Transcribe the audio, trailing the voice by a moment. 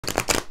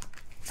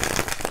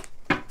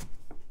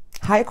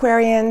Hi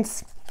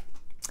Aquarians,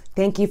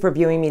 thank you for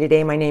viewing me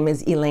today. My name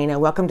is Elena.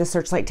 Welcome to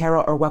Searchlight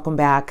Tarot, or welcome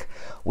back.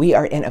 We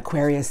are in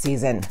Aquarius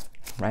season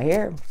right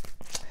here.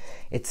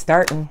 It's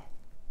starting.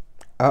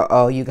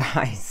 Uh-oh, you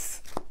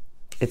guys,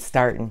 it's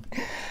starting.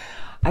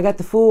 I got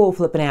the Fool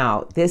flipping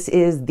out. This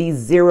is the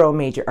 0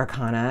 major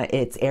arcana.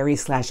 It's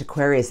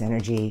Aries/Aquarius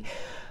energy.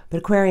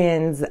 But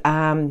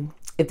Aquarians,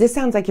 if this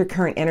sounds like your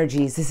current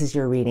energies, this is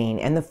your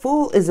reading. And the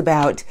Fool is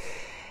about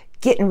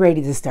getting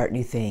ready to start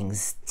new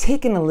things,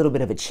 taking a little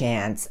bit of a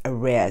chance, a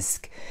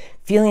risk,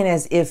 feeling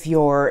as if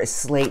your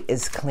slate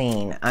is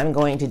clean. I'm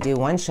going to do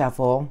one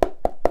shuffle.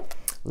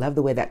 Love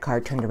the way that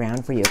card turned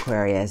around for you,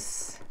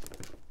 Aquarius.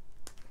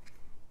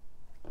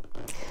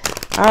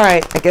 All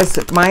right, I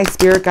guess my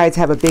spirit guides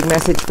have a big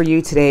message for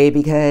you today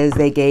because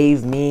they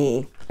gave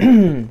me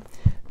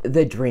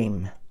the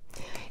dream.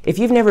 If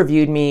you've never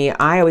viewed me,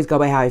 I always go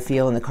by how I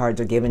feel and the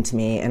cards are given to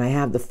me. And I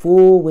have the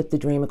Fool with the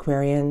dream,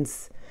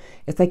 Aquarians.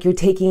 It's like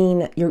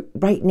you're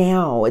right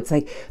now, it's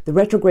like the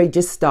retrograde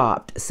just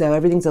stopped. So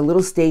everything's a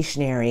little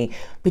stationary,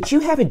 but you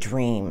have a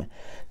dream.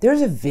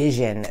 There's a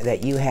vision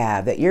that you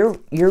have that you're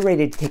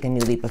ready to take a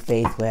new leap of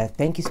faith with.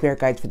 Thank you, spirit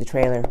guides, for the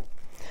trailer. I'm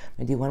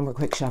gonna do one more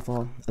quick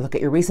shuffle. Look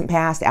at your recent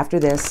past after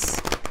this,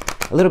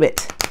 a little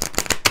bit.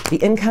 The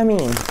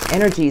incoming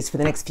energies for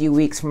the next few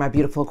weeks for my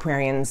beautiful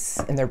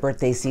Aquarians in their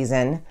birthday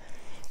season.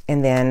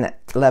 And then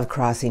love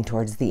crossing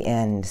towards the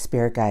end,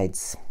 spirit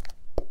guides.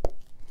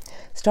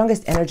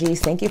 Strongest energies,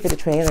 thank you for the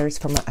trailers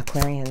for my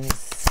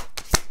Aquarians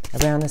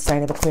around the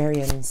sign of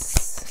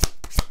Aquarians.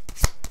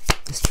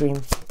 This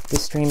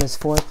stream is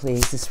for,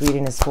 please. This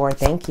reading is for.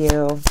 Thank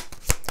you.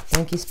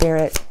 Thank you,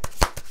 Spirit.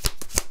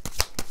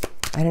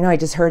 I don't know, I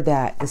just heard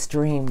that, this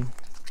dream.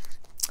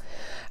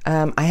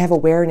 I have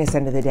awareness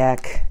under the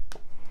deck,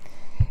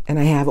 and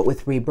I have it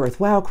with rebirth.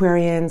 Wow,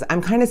 Aquarians,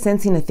 I'm kind of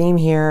sensing a theme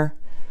here.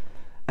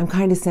 I'm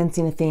kind of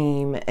sensing a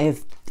theme.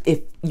 If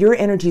your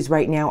energies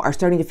right now are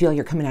starting to feel like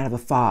you're coming out of a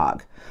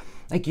fog,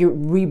 like you're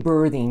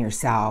rebirthing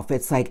yourself.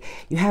 It's like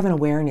you have an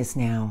awareness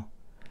now.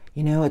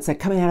 You know, it's like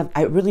coming out of,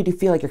 I really do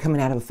feel like you're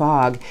coming out of a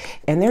fog,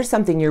 and there's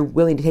something you're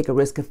willing to take a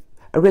risk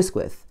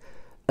with,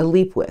 a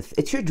leap with.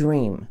 It's your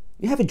dream.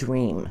 You have a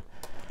dream.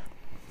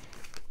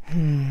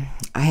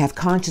 I have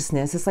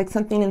consciousness. It's like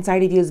something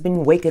inside of you has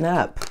been waking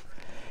up.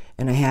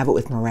 And I have it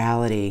with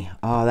morality.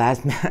 Oh,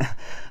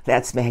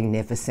 that's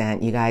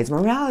magnificent, you guys.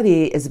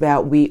 Morality is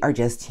about we are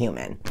just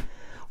human.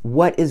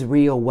 What is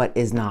real, what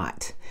is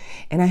not.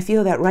 And I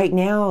feel that right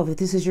now, if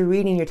this is your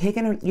reading, you're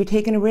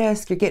taking a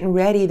risk, you're getting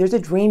ready. There's a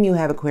dream you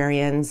have,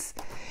 Aquarians.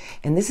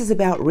 And this is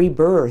about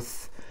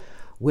rebirth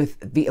with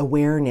the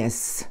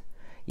awareness.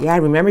 Yeah, I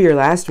remember your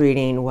last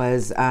reading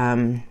was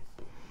you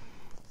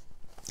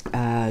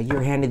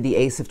were handed the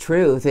Ace of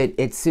Truth.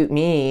 It suit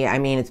me. I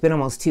mean, it's been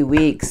almost 2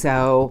 weeks,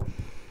 so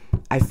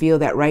I feel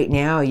that right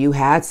now you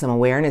had some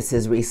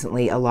awarenesses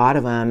recently, a lot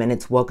of them, and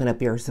it's woken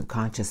up your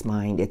subconscious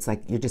mind. It's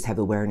like you just have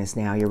awareness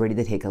now. You're ready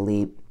to take a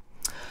leap.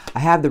 I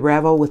have the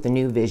Rebel with the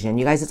new vision.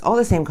 You guys, it's all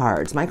the same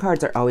cards. My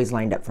cards are always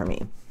lined up for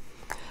me.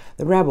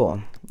 The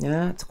Rebel,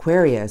 yeah, it's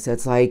Aquarius.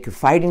 It's like you're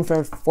fighting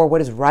for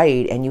what is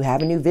right, and you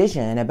have a new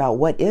vision about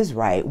what is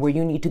right, where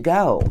you need to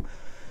go.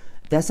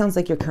 That sounds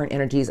like your current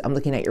energies. I'm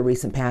looking at your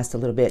recent past a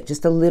little bit,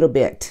 just a little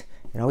bit.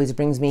 It always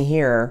brings me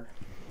here.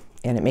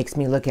 And it makes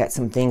me look at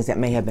some things that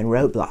may have been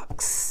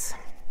roadblocks.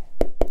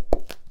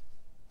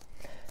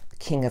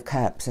 King of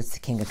Cups, that's the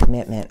King of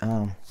Commitment.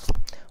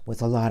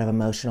 With a lot of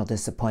emotional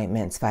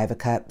disappointments. 5 of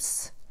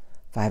Cups,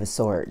 5 of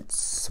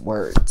Swords,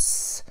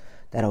 words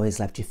that always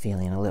left you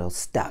feeling a little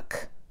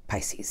stuck,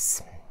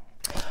 Pisces.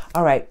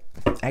 All right,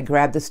 I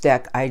grabbed this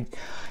deck. I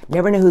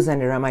never know who's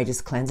under them. I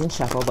just cleanse and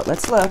shuffle, but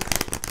let's look.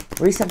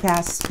 Recent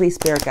past, please,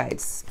 spirit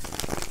guides.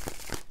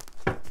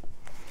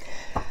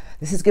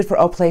 This is good for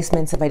all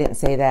placements, if I didn't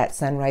say that.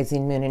 Sun,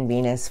 rising, moon, and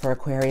Venus for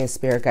Aquarius,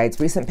 spirit guides.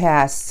 Recent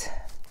past,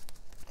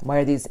 why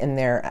are these in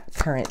their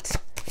current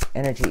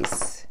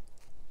energies?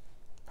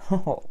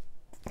 Oh,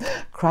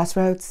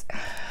 crossroads.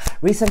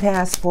 Recent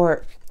past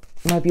for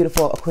my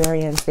beautiful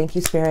Aquarians. Thank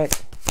you,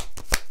 Spirit.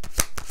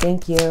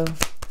 Thank you.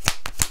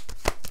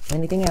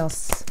 Anything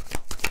else?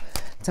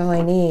 That's all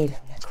I need.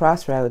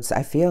 Crossroads,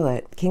 I feel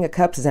it. King of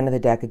Cups is under the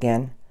deck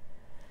again.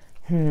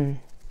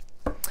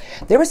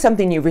 There was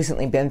something you've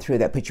recently been through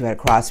that put you at a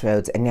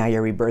crossroads, and now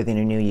you're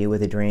rebirthing a new you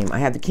with a dream. I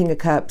have the King of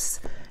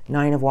Cups,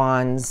 9 of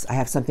Wands. I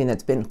have something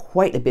that's been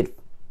quite a bit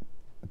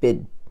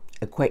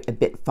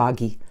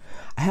foggy.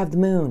 I have the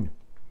Moon.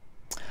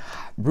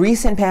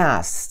 Recent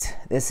past.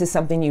 This is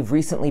something you've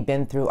recently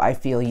been through. I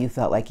feel you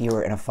felt like you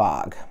were in a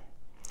fog.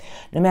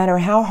 No matter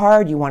how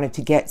hard you wanted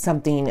to get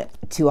something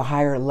to a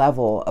higher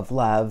level of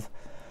love,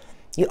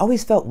 you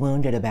always felt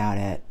wounded about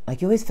it.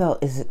 Like you always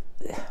felt, is it...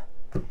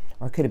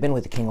 or it could have been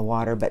with the King of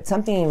Water, but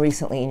something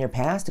recently in your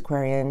past,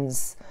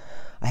 Aquarians.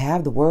 I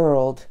have the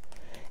World,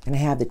 and I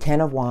have the 10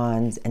 of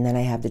Wands, and then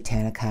I have the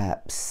 10 of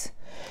Cups.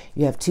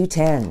 You have 2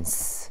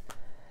 10s,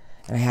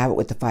 and I have it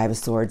with the 5 of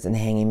Swords and the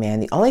Hanging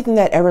Man. The only thing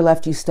that ever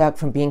left you stuck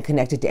from being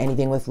connected to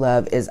anything with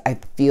love is I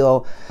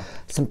feel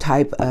some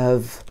type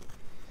of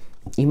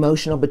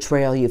emotional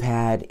betrayal you've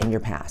had in your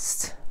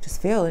past.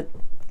 Just feel it.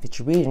 If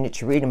you're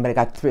reading, but I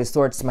got the Three of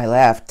Swords to my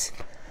left.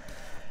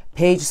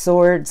 Page of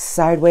Swords,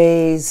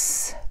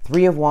 sideways,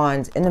 Three of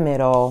Wands in the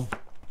middle,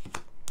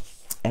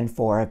 and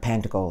Four of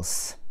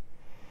Pentacles.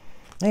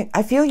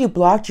 I feel you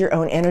blocked your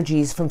own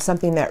energies from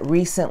something that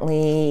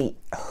recently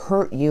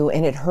hurt you,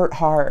 and it hurt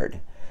hard.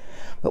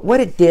 But what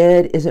it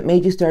did is it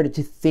made you started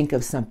to think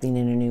of something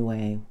in a new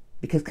way.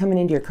 Because coming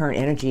into your current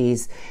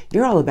energies,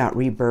 you're all about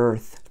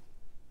rebirth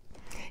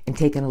and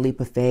taking a leap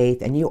of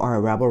faith, and you are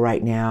a rebel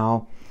right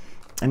now.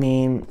 I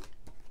mean,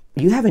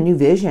 you have a new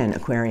vision,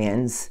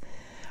 Aquarians.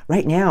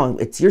 Right now,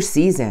 it's your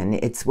season.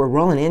 We're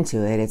rolling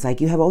into it. It's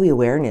like you have all the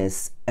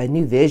awareness, a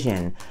new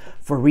vision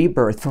for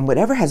rebirth from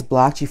whatever has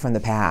blocked you from the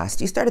past.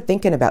 You started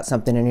thinking about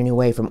something in a new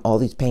way from all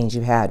these pains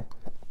you've had.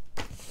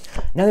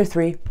 Another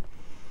three,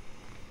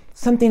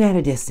 something at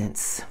a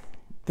distance.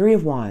 Three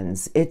of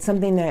Wands. It's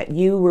something that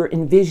you were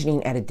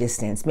envisioning at a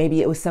distance.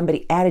 Maybe it was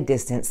somebody at a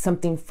distance,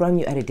 something from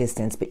you at a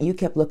distance, but you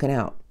kept looking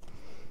out.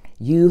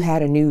 You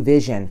had a new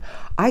vision.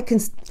 I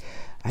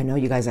know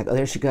you guys are like, oh,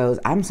 there she goes.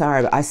 I'm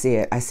sorry, but I see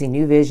it. I see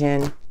new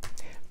vision,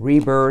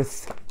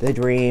 rebirth, the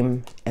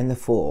dream, and the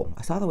Fool.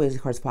 I saw the way the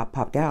cards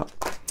popped out.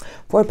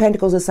 Four of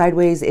Pentacles is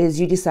sideways is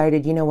you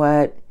decided, you know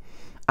what?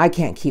 I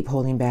can't keep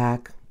holding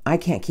back. I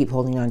can't keep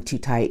holding on too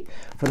tight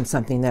from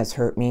something that's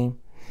hurt me.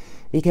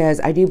 Because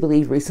I do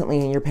believe recently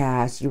in your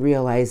past, you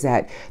realized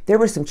that there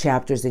were some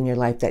chapters in your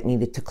life that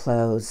needed to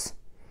close.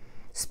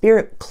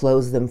 Spirit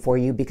closed them for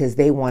you because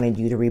they wanted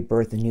you to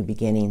rebirth the new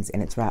beginnings.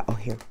 And it's right, oh,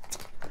 here,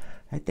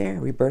 right there,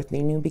 rebirth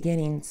the new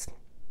beginnings.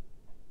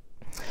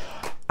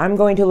 I'm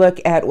going to look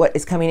at what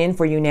is coming in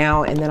for you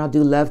now, and then I'll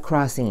do love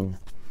crossing.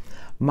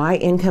 My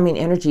incoming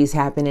energies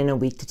happen in a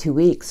week to 2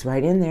 weeks,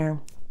 right in there,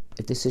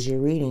 if this is your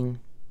reading.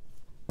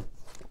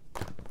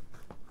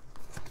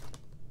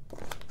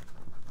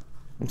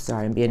 I'm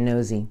sorry, I'm being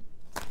nosy.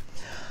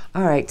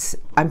 All right,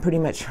 I'm pretty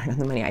much right on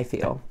the money, I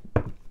feel.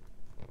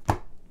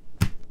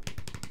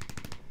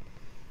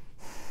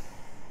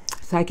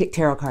 Psychic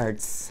Tarot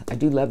cards. I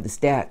do love this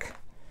deck.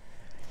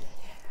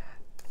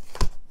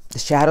 The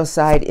shadow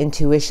side,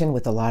 intuition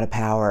with a lot of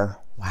power.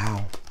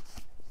 Wow.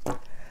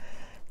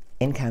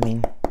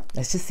 Incoming.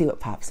 Let's just see what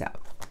pops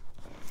out.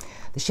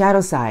 The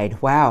shadow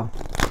side, wow.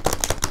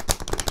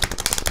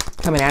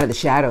 Coming out of the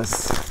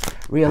shadows,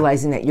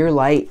 realizing that your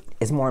light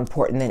is more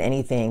important than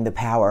anything, the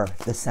power,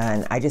 the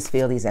sun. I just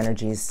feel these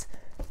energies.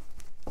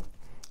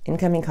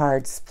 Incoming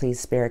cards, please,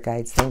 spirit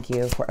guides. Thank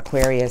you for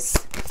Aquarius.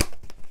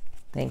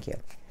 Thank you.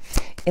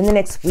 In the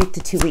next week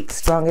to 2 weeks,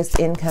 strongest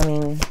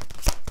incoming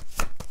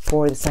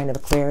for the sign of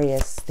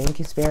Aquarius. Thank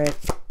you, spirit.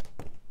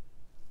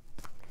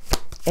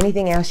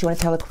 Anything else you want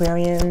to tell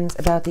Aquarians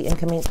about the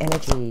incoming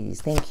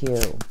energies? Thank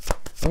you.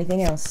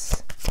 Anything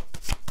else?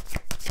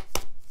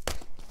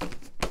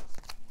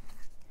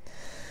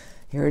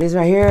 Here it is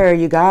right here,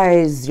 you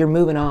guys, you're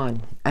moving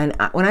on. And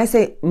when I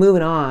say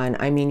moving on,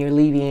 I mean you're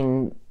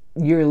leaving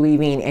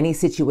any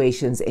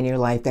situations in your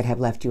life that have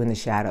left you in the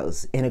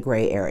shadows, in a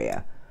gray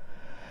area.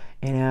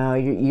 You know,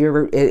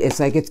 it's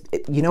like,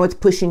 you know what's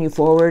pushing you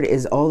forward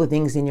is all the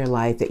things in your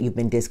life that you've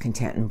been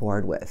discontent and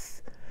bored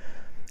with.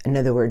 In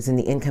other words, in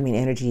the incoming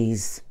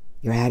energies,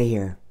 you're out of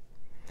here.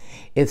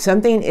 If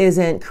something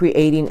isn't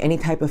creating any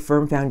type of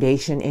firm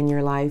foundation in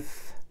your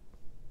life,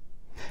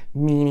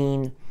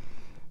 meaning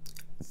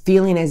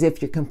feeling as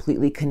if you're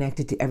completely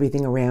connected to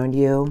everything around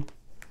you,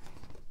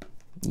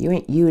 you're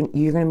going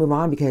to move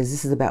on, because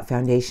this is about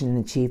foundation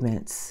and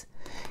achievements.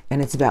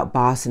 And it's about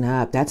bossing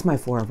up. That's my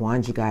Four of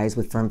Wands, you guys,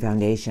 with firm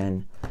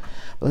foundation. But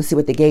let's see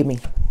what they gave me.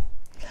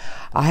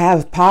 I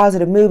have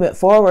positive movement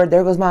forward.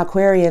 There goes my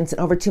Aquarians. And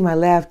over to my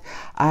left,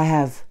 I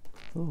have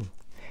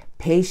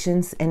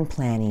patience and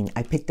planning.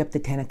 I picked up the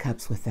Ten of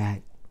Cups with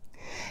that.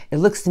 It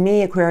looks to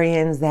me,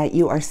 Aquarians, that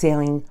you are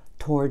sailing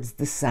towards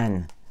the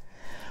sun.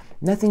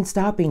 Nothing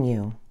stopping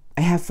you.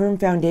 I have firm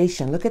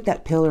foundation. Look at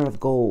that pillar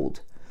of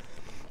gold.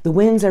 The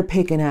winds are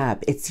picking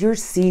up. It's your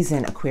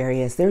season,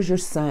 Aquarius. There's your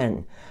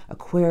sun,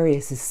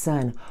 Aquarius's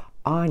sun,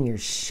 on your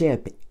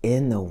ship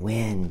in the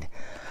wind.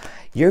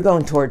 You're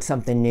going towards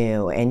something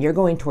new, and you're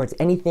going towards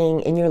anything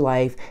in your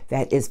life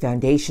that is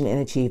foundation and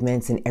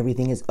achievements, and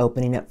everything is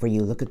opening up for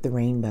you. Look at the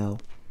rainbow.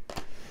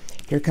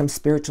 Here comes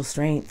spiritual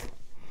strength.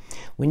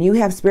 When you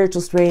have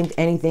spiritual strength,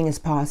 anything is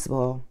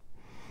possible.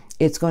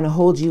 It's going to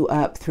hold you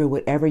up through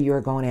whatever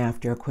you're going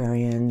after,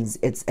 Aquarians.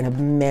 It's an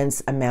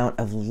immense amount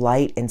of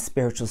light and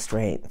spiritual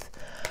strength.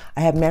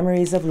 I have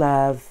memories of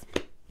love.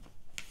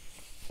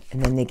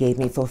 And then they gave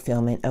me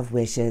fulfillment of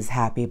wishes.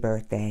 Happy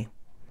birthday.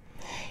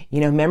 You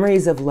know,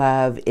 memories of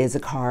love is a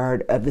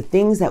card of the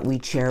things that we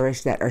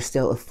cherish that are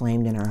still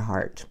aflamed in our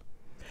heart.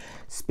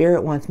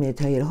 Spirit wants me to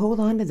tell you to hold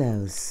on to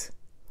those.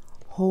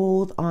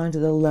 Hold on to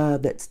the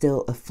love that's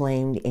still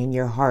aflamed in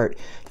your heart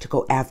to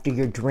go after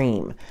your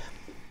dream.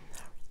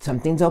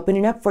 Something's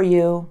opening up for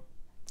you.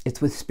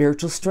 It's with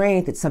spiritual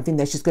strength. It's something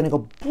that's just going to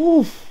go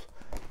poof.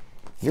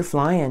 You're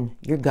flying.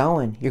 You're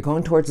going. You're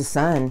going towards the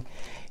sun.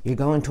 You're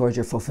going towards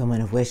your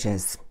fulfillment of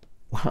wishes.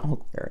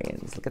 Wow,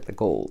 Aquarians, look at the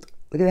gold.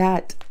 Look at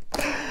that.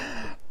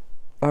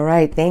 All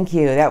right, thank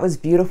you. That was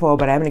beautiful,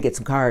 but I'm going to get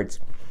some cards.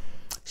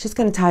 Just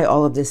going to tie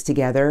all of this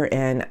together,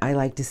 and I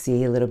like to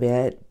see a little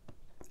bit.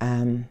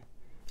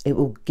 It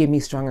will give me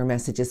stronger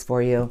messages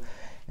for you,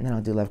 and then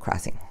I'll do love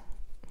crossing.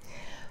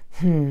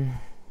 I'm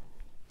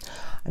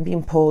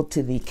being pulled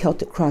to the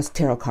Celtic Cross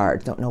Tarot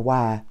card. Don't know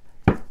why.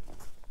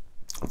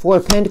 Four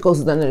of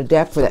Pentacles is under the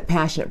deck for that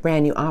passionate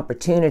brand new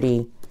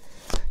opportunity.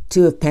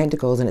 Two of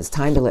Pentacles, and it's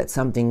time to let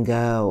something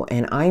go.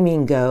 And I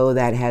mean go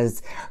that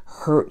has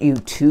hurt you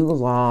too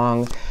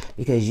long,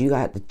 because you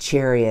got the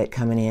Chariot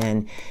coming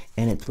in,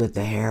 and it's with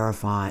the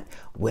Hierophant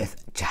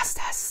with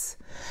justice.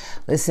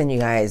 Listen, you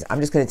guys, I'm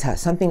just going to tell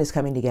something is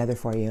coming together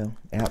for you.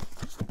 Yep.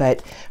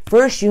 But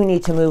first you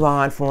need to move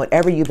on from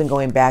whatever you've been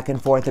going back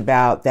and forth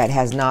about that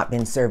has not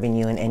been serving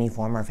you in any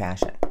form or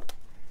fashion.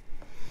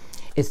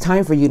 It's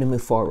time for you to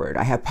move forward.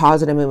 I have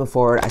positive movement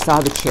forward. I saw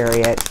the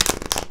Chariot,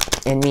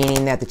 and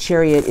meaning that the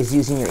Chariot is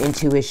using your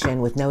intuition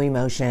with no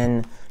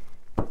emotion,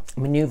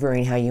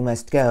 maneuvering how you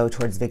must go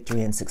towards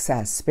victory and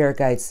success. Spirit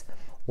guides,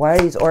 why are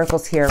these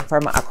oracles here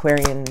from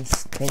Aquarians?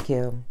 Thank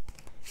you.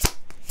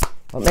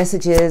 What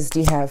messages do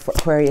you have for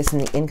Aquarius in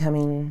the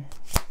incoming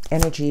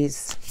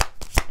energies?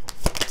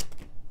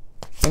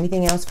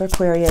 Anything else for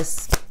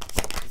Aquarius?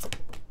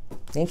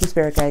 Thank you,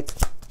 Spirit guides.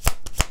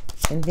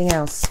 Anything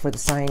else for the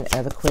sign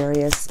of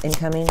Aquarius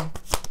incoming?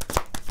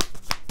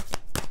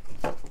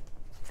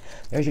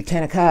 There's your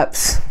Ten of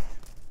Cups.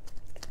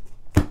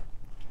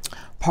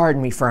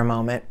 Pardon me for a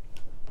moment.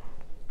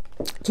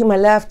 To my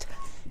left,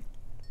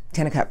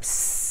 Ten of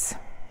Cups.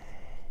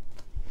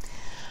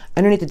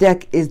 Underneath the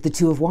deck is the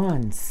Two of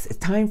Wands. It's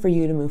time for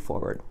you to move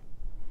forward.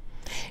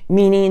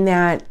 Meaning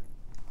that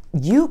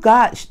you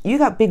got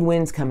big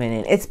wins coming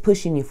in. It's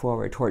pushing you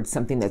forward towards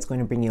something that's going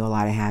to bring you a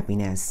lot of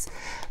happiness.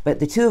 But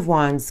the Two of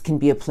Wands can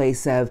be a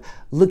place of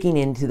looking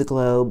into the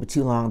globe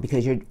too long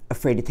because you're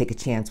afraid to take a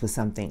chance with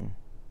something.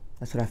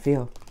 That's what I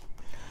feel.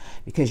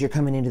 Because you're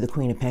coming into the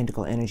Queen of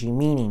Pentacle energy,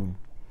 meaning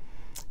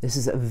this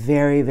is a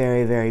very,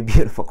 very, very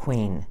beautiful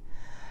queen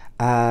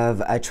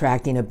of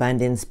attracting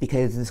abundance,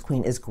 because this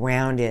queen is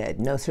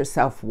grounded, knows her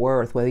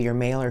self-worth, whether you're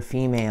male or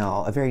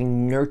female, a very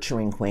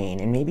nurturing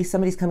queen. And maybe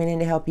somebody's coming in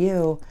to help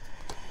you,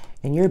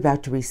 and you're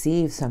about to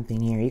receive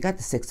something here. You got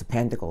the Six of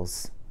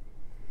Pentacles.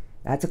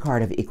 That's a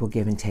card of equal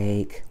give and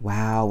take.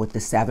 Wow, with the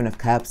Seven of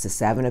Cups, the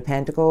Seven of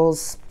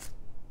Pentacles.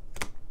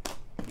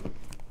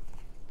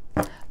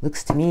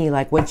 Looks to me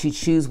like once you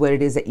choose what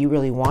it is that you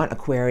really want,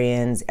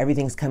 Aquarians,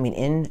 everything's coming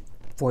in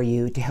for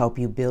you to help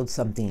you build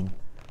something.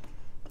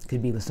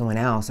 Could be with someone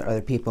else or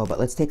other people, but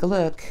let's take a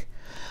look.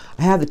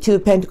 I have the Two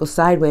of Pentacles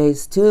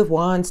sideways, Two of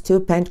Wands, Two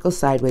of Pentacles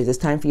sideways. It's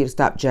time for you to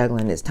stop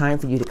juggling. It's time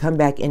for you to come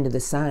back into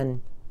the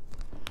sun.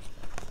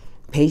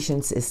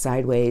 Patience is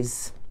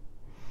sideways,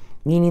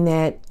 meaning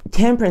that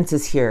Temperance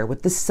is here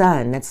with the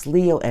Sun. That's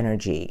Leo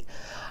energy.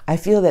 I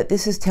feel that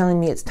this is telling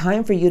me it's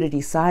time for you to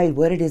decide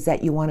what it is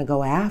that you want to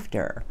go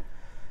after.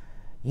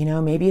 You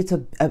know, maybe it's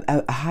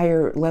a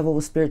higher level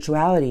of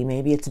spirituality.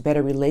 Maybe it's a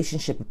better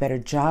relationship, a better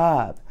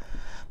job.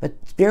 But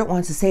Spirit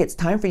wants to say it's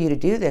time for you to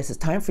do this. It's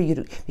time for you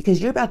to,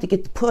 because you're about to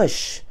get the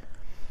push.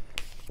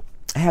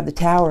 I have the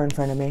Tower in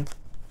front of me,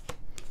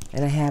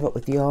 and I have it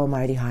with the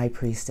Almighty High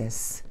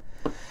Priestess.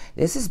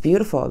 This is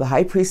beautiful. The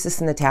High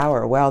Priestess and the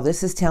Tower. Well,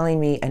 this is telling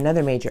me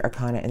another major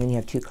arcana, and then you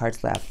have two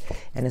cards left,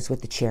 and it's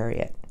with the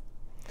Chariot.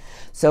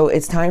 So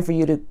it's time for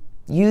you to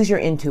use your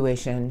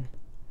intuition,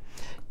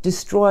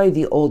 destroy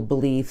the old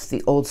beliefs,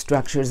 the old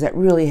structures that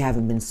really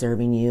haven't been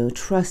serving you.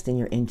 Trust in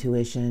your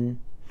intuition.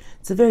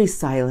 It's a very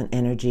silent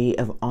energy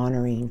of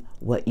honoring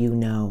what you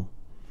know.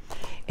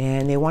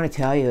 And they want to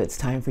tell you it's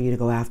time for you to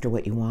go after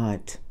what you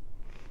want.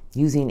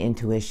 Using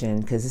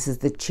intuition, because this is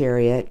the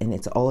Chariot and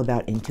it's all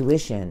about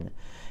intuition.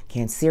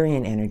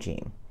 Cancerian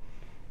energy.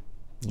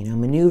 You know,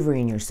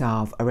 maneuvering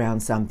yourself around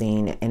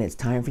something, and it's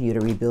time for you to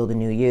rebuild a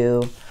new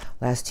you.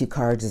 Last two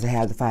cards is I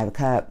have the Five of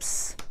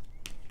Cups.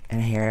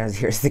 And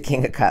here's the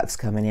King of Cups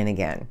coming in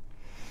again.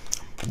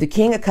 The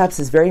King of Cups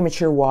is very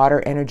mature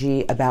water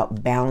energy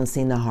about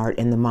balancing the heart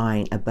and the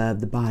mind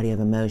above the body of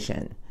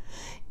emotion.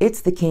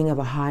 It's the king of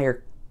a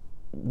higher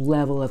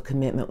level of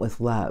commitment with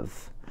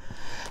love.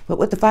 But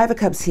with the Five of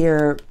Cups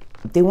here,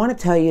 they want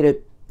to tell you to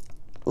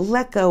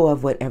let go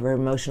of whatever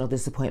emotional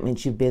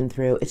disappointments you've been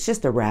through. It's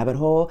just a rabbit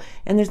hole,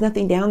 and there's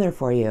nothing down there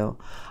for you.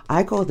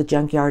 I call it the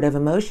junkyard of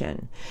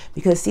emotion.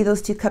 Because see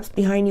those two cups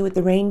behind you with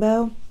the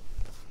rainbow?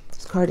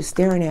 This card is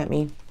staring at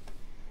me.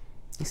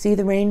 You see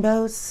the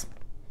rainbows?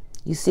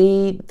 You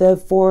see the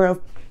Four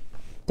of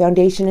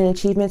Foundation and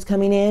Achievements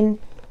coming in,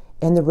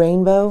 and the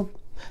rainbow?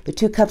 The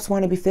two cups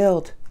want to be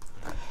filled.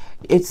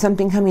 It's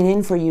something coming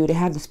in for you to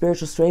have the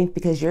spiritual strength,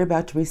 because you're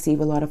about to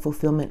receive a lot of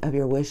fulfillment of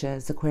your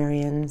wishes,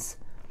 Aquarians.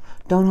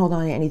 Don't hold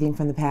on to anything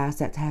from the past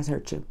that has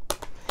hurt you.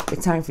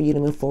 It's time for you to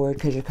move forward,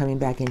 because you're coming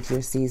back into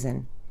your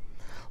season.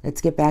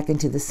 Let's get back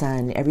into the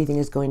sun. Everything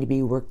is going to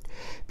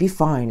be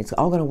fine. It's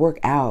all going to work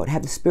out.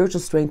 Have the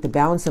spiritual strength to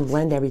balance and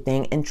blend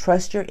everything, and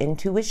trust your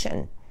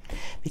intuition.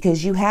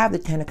 Because you have the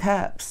Ten of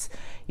Cups.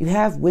 You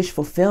have wish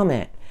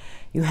fulfillment.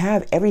 You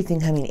have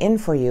everything coming in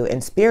for you.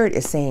 And Spirit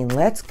is saying,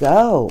 let's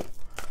go.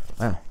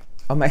 Wow.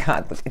 Oh my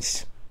God, look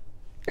at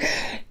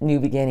new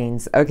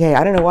beginnings. Okay,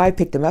 I don't know why I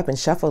picked them up and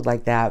shuffled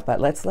like that,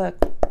 but let's look.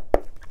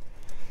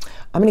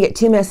 I'm going to get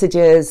 2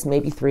 messages,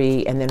 maybe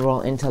 3, and then roll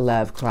into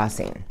love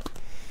crossing.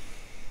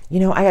 You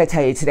know, I got to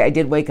tell you, today I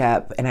did wake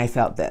up and I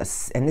felt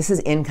this, and this is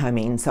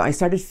incoming. So I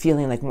started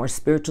feeling like more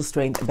spiritual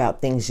strength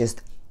about things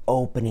just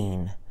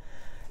opening,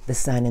 the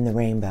sun and the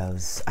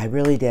rainbows. I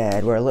really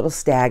did. We're a little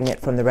stagnant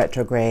from the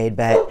retrograde,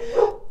 but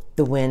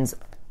the winds,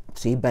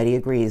 see, Buddy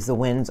agrees, the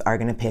winds are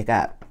going to pick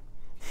up.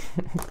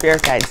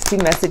 Spirit guides, 2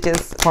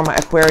 messages for my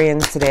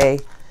Aquarians today.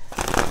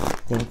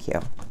 Thank you.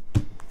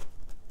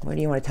 What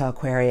do you want to tell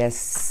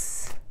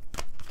Aquarius?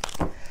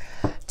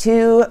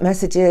 2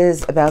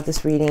 messages about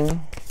this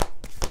reading.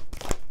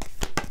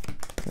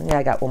 Yeah,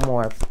 I got one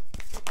more.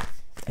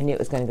 I knew it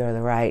was going to go to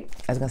the right.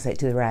 I was going to say it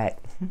to the right.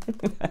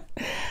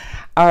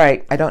 All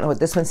right. I don't know what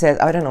this one says.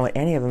 I don't know what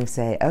any of them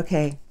say.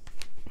 Okay.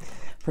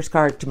 First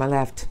card to my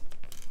left.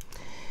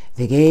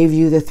 They gave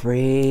you the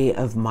 3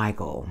 of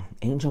Michael.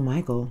 Angel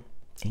Michael.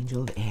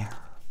 Angel of air.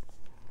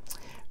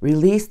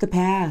 Release the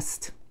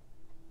past.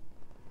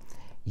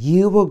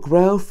 You will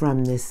grow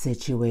from this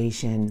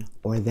situation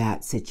or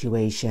that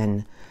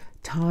situation.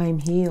 Time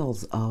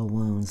heals all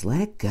wounds.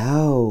 Let it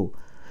go.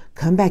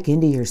 Come back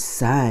into your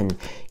sun.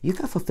 You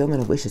got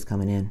fulfillment of wishes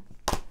coming in.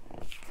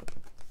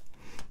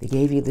 They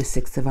gave you the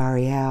 6 of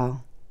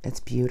Ariel. That's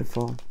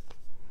beautiful.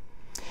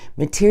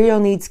 Material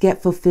needs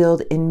get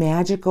fulfilled in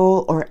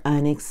magical or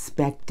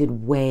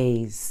unexpected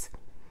ways.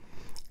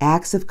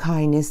 Acts of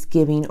kindness,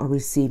 giving or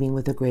receiving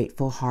with a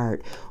grateful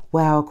heart.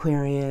 Wow,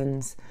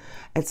 Aquarians.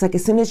 It's like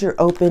as soon as you're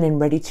open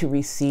and ready to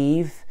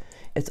receive,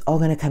 it's all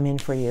going to come in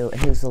for you. And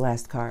here's the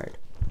last card.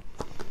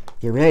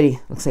 You're ready.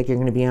 Looks like you're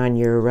going to be on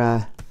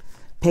your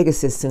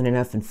Pegasus soon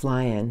enough and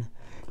flying.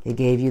 They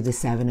gave you the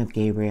 7 of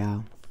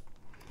Gabriel.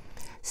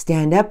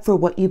 Stand up for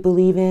what you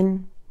believe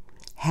in.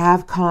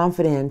 Have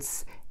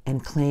confidence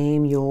and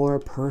claim your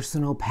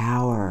personal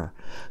power.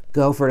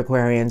 Go for it,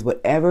 Aquarians.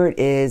 Whatever it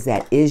is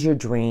that is your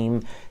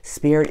dream,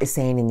 Spirit is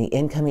saying in the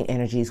incoming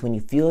energies, when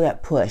you feel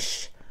that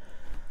push,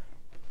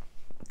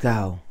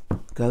 go.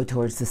 Go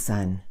towards the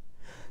sun.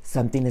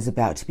 Something is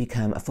about to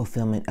become a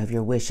fulfillment of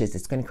your wishes.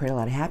 It's going to create a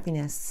lot of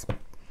happiness.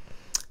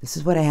 This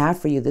is what I have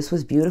for you. This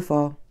was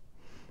beautiful.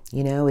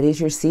 You know, it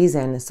is your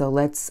season. So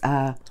let's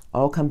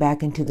all come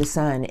back into the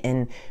sun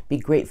and be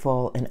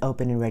grateful and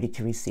open and ready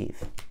to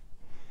receive.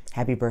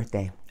 Happy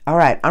birthday. All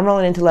right, I'm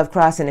rolling into love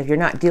crossing. If you're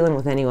not dealing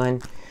with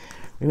anyone,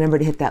 remember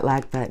to hit that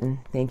like button.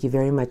 Thank you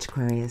very much,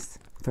 Aquarius,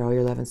 for all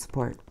your love and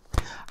support.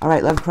 All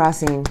right, love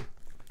crossing.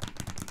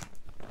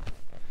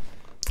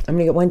 I'm going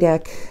to get one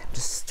deck.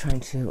 Just trying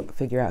to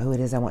figure out who it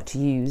is I want to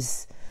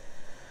use.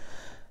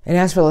 And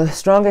ask for the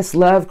strongest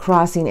love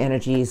crossing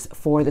energies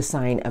for the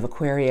sign of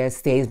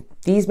Aquarius.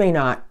 These may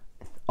not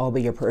all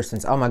be your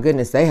persons. Oh my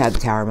goodness, they had the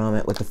Tower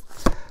moment with the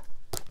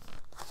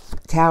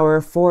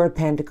Tower, 4 of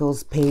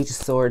Pentacles, Page of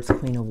Swords,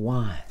 Queen of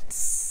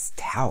Wands.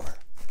 Tower.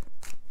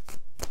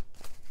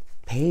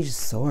 Page of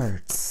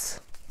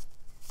Swords.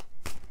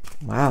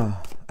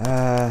 Wow.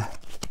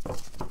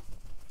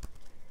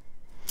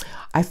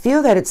 I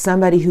feel that it's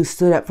somebody who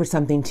stood up for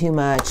something too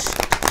much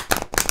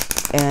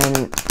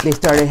and they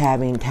started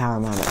having Tower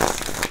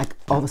moments. Like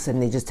all of a sudden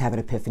they just have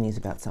epiphanies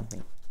about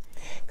something.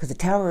 Because the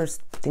Tower is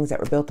things that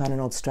were built on an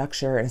old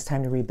structure and it's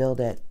time to rebuild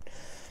it.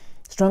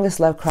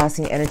 Strongest love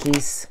crossing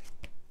energies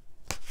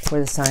for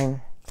the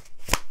sign.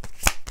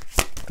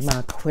 My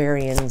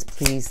Aquarians,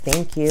 please.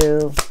 Thank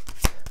you.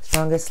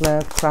 Strongest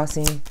love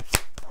crossing.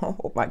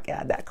 Oh my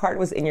God, that card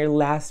was in your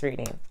last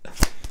reading.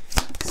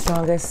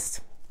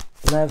 Strongest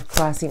love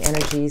crossing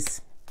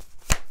energies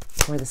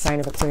for the sign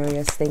of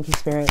Aquarius. Thank you,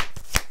 Spirit.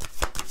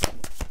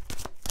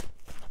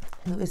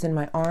 Who is in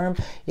my arm?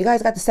 You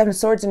guys got the 7 of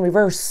Swords in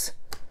reverse.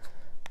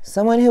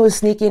 Someone who is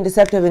sneaky and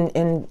deceptive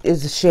and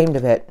is ashamed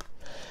of it.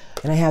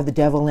 And I have the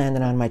Devil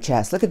landing on my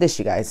chest. Look at this,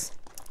 you guys.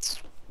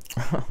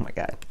 Oh my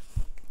God.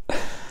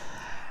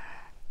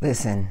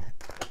 Listen,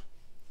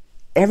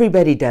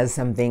 everybody does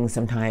some things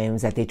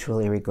sometimes that they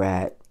truly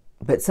regret,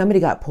 but somebody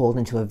got pulled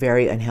into a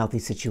very unhealthy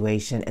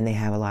situation and they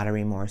have a lot of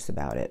remorse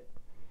about it.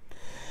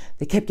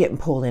 They kept getting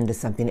pulled into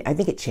something. I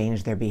think it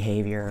changed their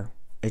behavior.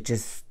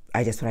 Just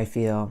what I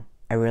feel.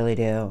 I really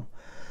do.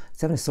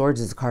 7 of Swords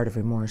is a card of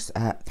remorse.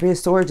 3 of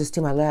Swords is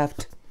to my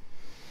left.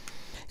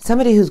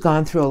 Somebody who's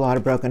gone through a lot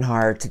of broken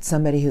hearts. It's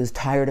somebody who's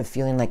tired of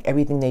feeling like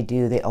everything they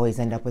do, they always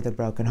end up with a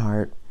broken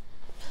heart.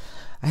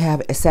 I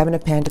have a 7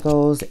 of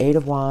Pentacles, 8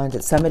 of Wands.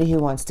 It's somebody who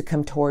wants to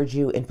come towards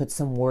you and put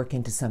some work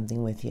into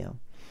something with you.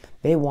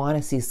 They want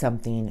to see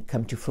something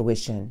come to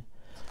fruition.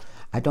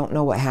 I don't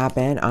know what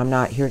happened. I'm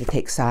not here to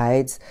take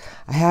sides.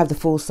 I have the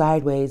Fool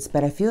sideways,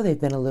 but I feel they've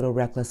been a little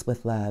reckless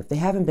with love. They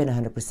haven't been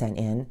 100%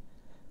 in.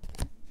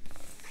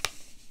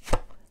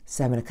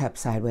 7 of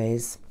Cups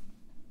sideways.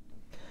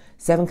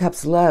 7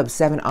 cups of love,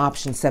 7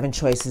 options, 7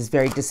 choices,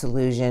 very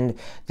disillusioned.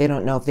 They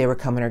don't know if they were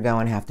coming or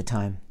going half the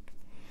time.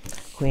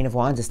 Queen of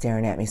Wands is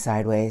staring at me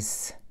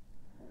sideways.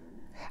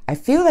 I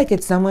feel like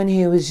it's someone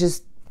who was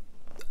just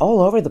all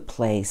over the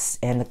place.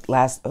 And the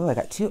last, oh, I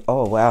got 2.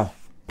 Oh, wow.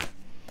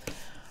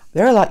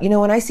 There are a lot, you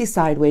know, when I see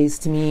sideways,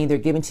 to me, they're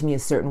given to me a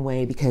certain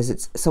way because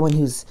it's someone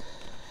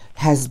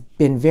has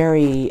been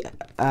very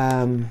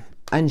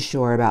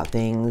unsure about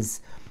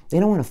things. They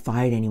don't want to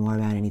fight anymore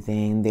about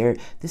anything.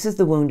 This is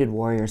the wounded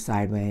warrior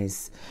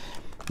sideways.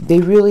 They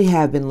really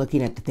have been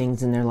looking at the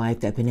things in their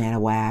life that have been out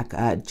of whack,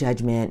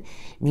 judgment,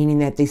 meaning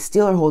that they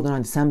still are holding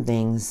on to some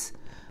things,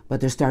 but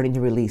they're starting to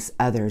release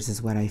others,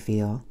 is what I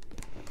feel.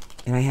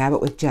 And I have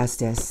it with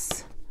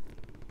justice.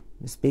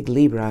 This big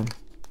Libra.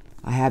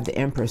 I have the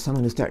Emperor,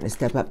 someone who's starting to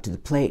step up to the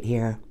plate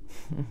here.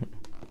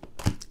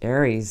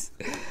 Aries.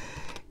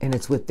 And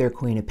it's with their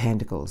Queen of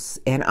Pentacles.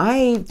 And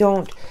I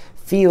don't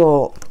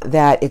feel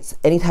that it's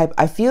any type,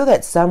 I feel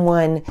that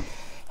someone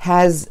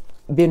has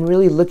been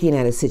really looking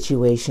at a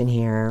situation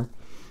here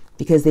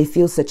because they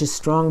feel such a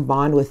strong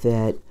bond with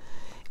it.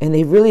 And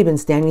they've really been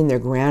standing their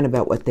ground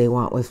about what they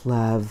want with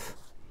love.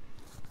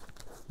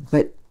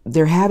 But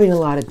they're having a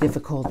lot of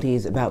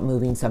difficulties about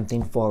moving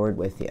something forward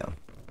with you.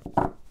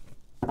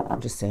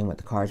 I'm just saying what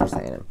the cards are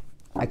saying.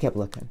 I kept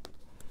looking.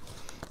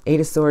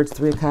 8 of Swords,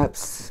 3 of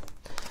Cups.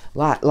 A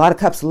lot of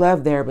cups of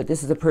love there, but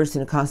this is a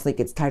person who constantly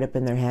gets tied up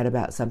in their head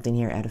about something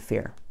here out of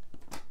fear.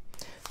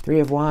 3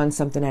 of Wands,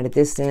 something at a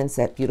distance,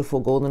 that beautiful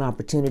golden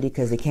opportunity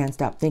because they can't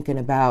stop thinking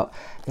about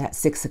that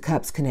 6 of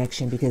Cups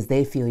connection because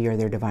they feel you're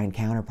their divine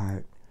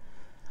counterpart.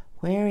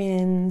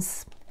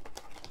 Aquarians.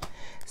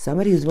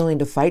 Somebody who's willing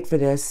to fight for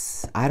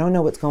this. I don't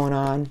know what's going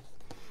on.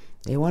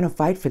 They want to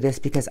fight for this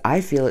because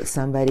I feel it's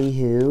somebody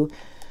who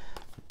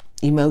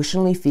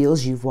emotionally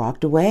feels you've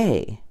walked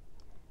away.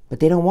 But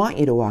they don't want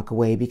you to walk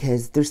away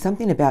because there's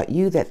something about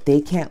you that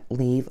they can't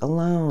leave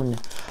alone.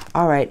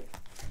 All right.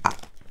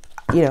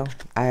 You know,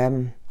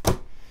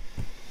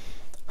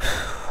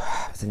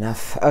 that's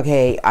enough.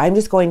 Okay, I'm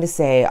just going to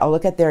say, I'll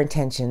look at their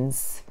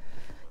intentions.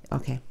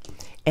 Okay.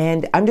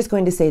 And I'm just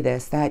going to say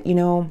this, that, you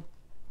know,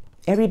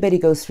 everybody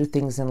goes through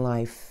things in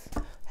life.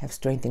 Have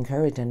strength and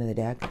courage under the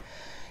deck.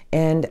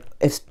 And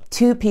if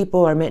 2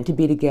 people are meant to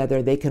be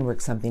together, they can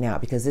work something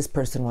out because this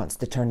person wants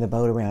to turn the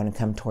boat around and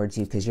come towards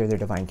you because you're their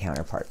divine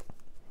counterpart.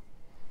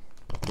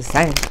 Just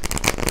saying.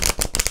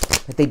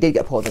 But they did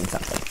get pulled in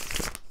something.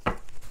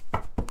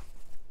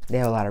 They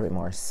have a lot of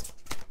remorse.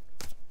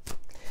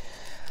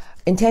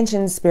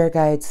 Intentions, spirit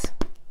guides,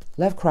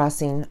 love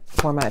crossing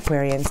for my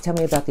Aquarians. Tell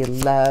me about the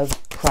love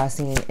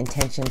crossing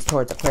intentions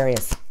towards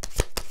Aquarius.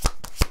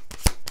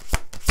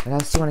 What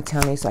else do you want to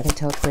tell me so I can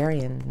tell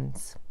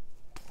Aquarians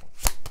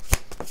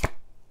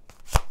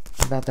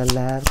about the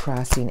love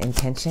crossing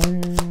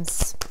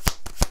intentions?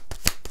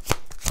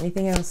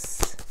 Anything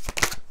else?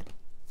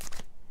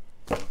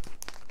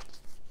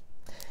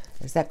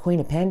 There's that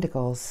Queen of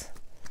Pentacles.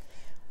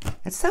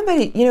 That's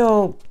somebody, you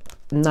know,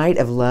 Knight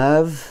of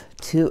Love,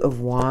 2 of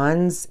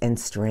Wands, and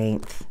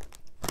Strength.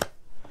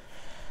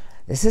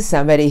 This is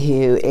somebody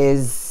who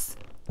is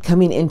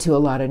coming into a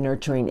lot of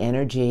nurturing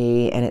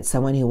energy, and it's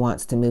someone who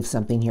wants to move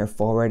something here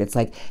forward. It's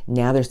like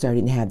now they're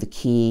starting to have the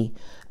key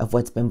of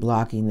what's been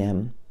blocking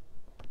them.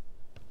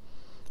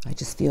 I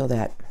just feel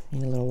that. I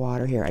need a little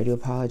water here. I do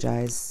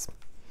apologize.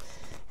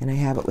 And I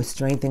have it with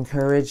Strength and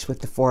Courage with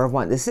the 4 of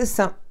Wands. This is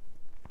some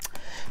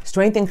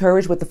Strength and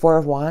Courage with the 4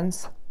 of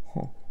Wands.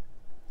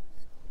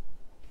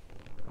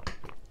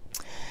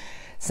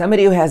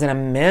 Somebody who has an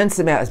immense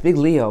amount, it's big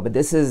Leo, but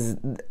this is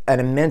an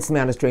immense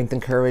amount of strength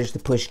and courage to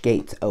push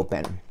gates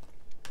open.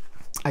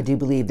 I do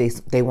believe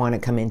they want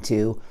to come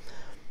into,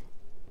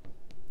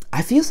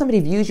 I feel somebody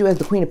views you as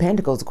the Queen of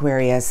Pentacles,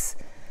 Aquarius,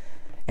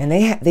 and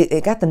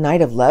they got the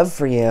Knight of Love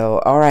for you.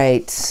 All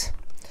right.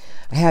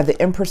 I have the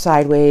Emperor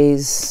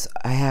sideways.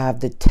 I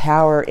have the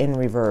Tower in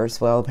reverse.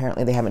 Well,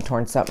 apparently they haven't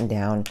torn something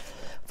down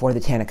for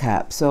the 10 of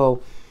Cups.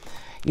 So,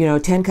 you know,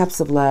 10 cups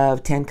of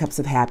love, 10 cups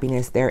of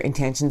happiness. Their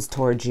intentions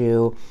towards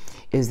you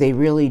is they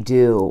really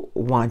do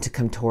want to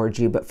come towards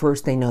you. But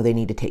first they know they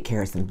need to take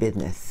care of some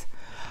business.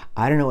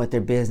 I don't know what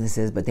their business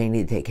is, but they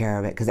need to take care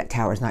of it because that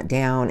Tower's not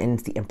down and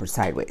it's the Emperor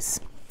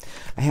sideways.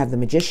 I have the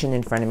Magician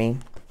in front of me.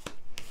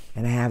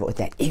 And I have it with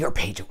that eager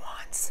Page of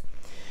Wands.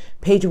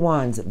 Page of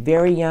Wands,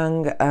 very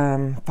young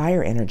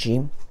fire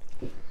energy.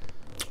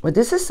 But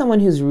this is someone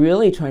who's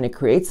really trying to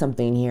create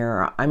something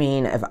here. I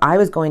mean, if I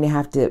was going to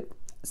have to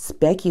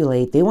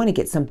speculate, they want to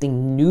get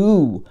something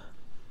new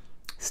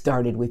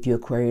started with you,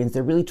 Aquarians.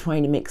 They're really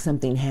trying to make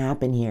something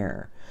happen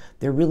here.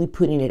 They're really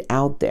putting it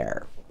out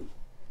there.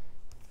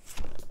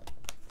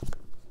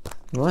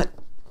 What?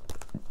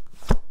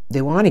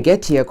 They want to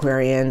get to you,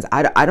 Aquarians.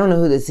 I don't know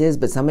who this is,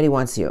 but somebody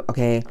wants you,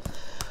 okay?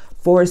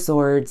 4 of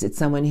Swords, it's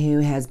someone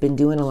who has been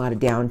doing a lot of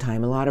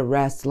downtime, a lot of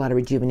rest, a lot of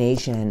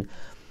rejuvenation.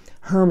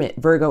 Hermit,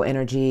 Virgo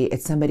energy,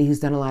 it's somebody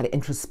who's done a lot of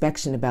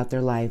introspection about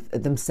their life,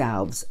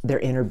 themselves, their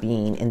inner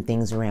being, and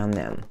things around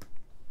them.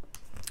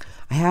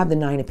 I have the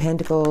 9 of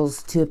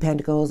Pentacles, 2 of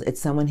Pentacles.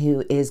 It's someone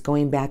who is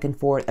going back and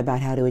forth about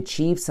how to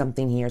achieve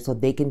something here so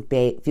they can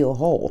feel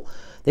whole.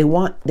 They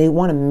want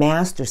to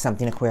master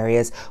something,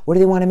 Aquarius. What do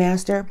they want to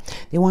master?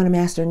 They want to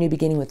master a new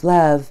beginning with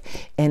love,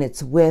 and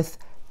it's with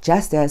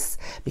justice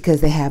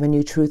because they have a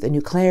new truth, a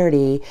new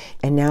clarity,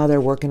 and now they're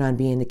working on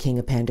being the King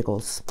of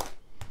Pentacles.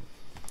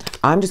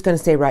 I'm just going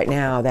to say right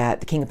now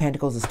that the King of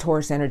Pentacles is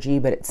Taurus energy,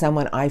 but it's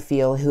someone I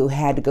feel who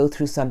had to go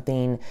through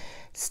something,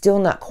 still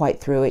not quite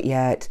through it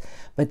yet,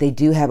 but they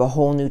do have a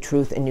whole new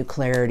truth and new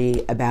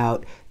clarity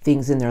about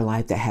things in their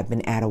life that have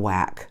been out of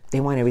whack.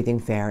 They want everything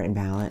fair and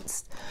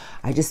balanced.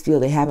 I just feel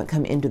they haven't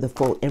come into the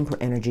full Emperor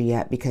energy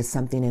yet because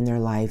something in their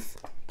life,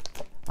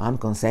 I'm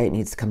going to say it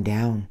needs to come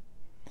down.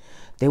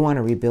 They want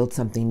to rebuild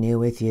something new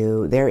with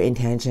you. Their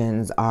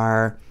intentions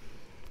are,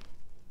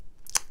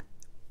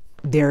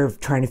 they're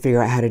trying to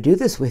figure out how to do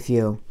this with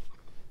you.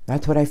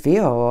 That's what I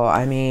feel.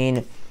 I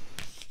mean,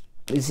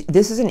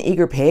 this is an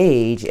eager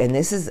page, and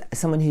this is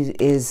someone who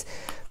is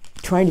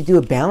trying to do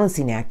a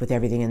balancing act with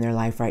everything in their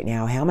life right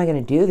now. How am I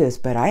going to do this?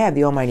 But I have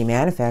the Almighty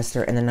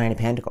Manifestor and the Nine of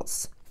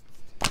Pentacles.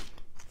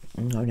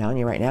 I'm telling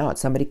you right now,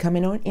 it's somebody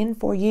coming on in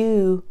for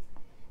you.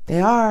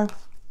 They are.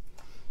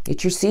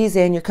 It's your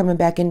season. You're coming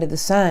back into the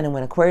sun. And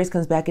when Aquarius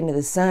comes back into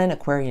the sun,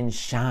 Aquarians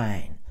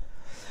shine.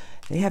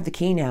 They have the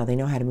key now. They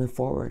know how to move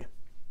forward.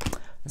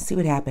 Let's see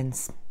what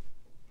happens.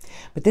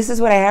 But this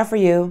is what I have for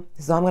you.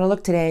 This is all I'm going to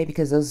look today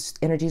because those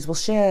energies will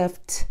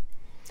shift.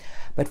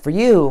 But for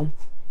you,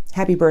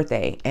 happy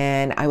birthday.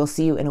 And I will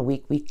see you in a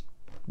week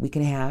and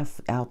a half.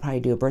 I'll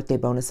probably do a birthday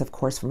bonus, of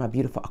course, for my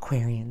beautiful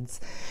Aquarians.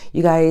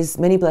 You guys,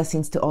 many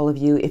blessings to all of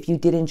you. If you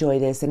did enjoy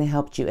this and it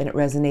helped you and it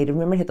resonated,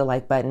 remember to hit the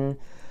like button.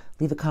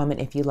 Leave a comment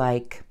if you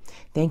like.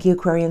 Thank you,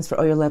 Aquarians, for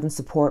all your love and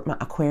support. My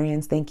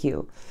Aquarians, thank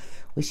you.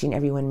 Wishing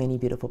everyone many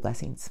beautiful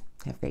blessings.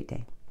 Have a great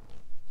day.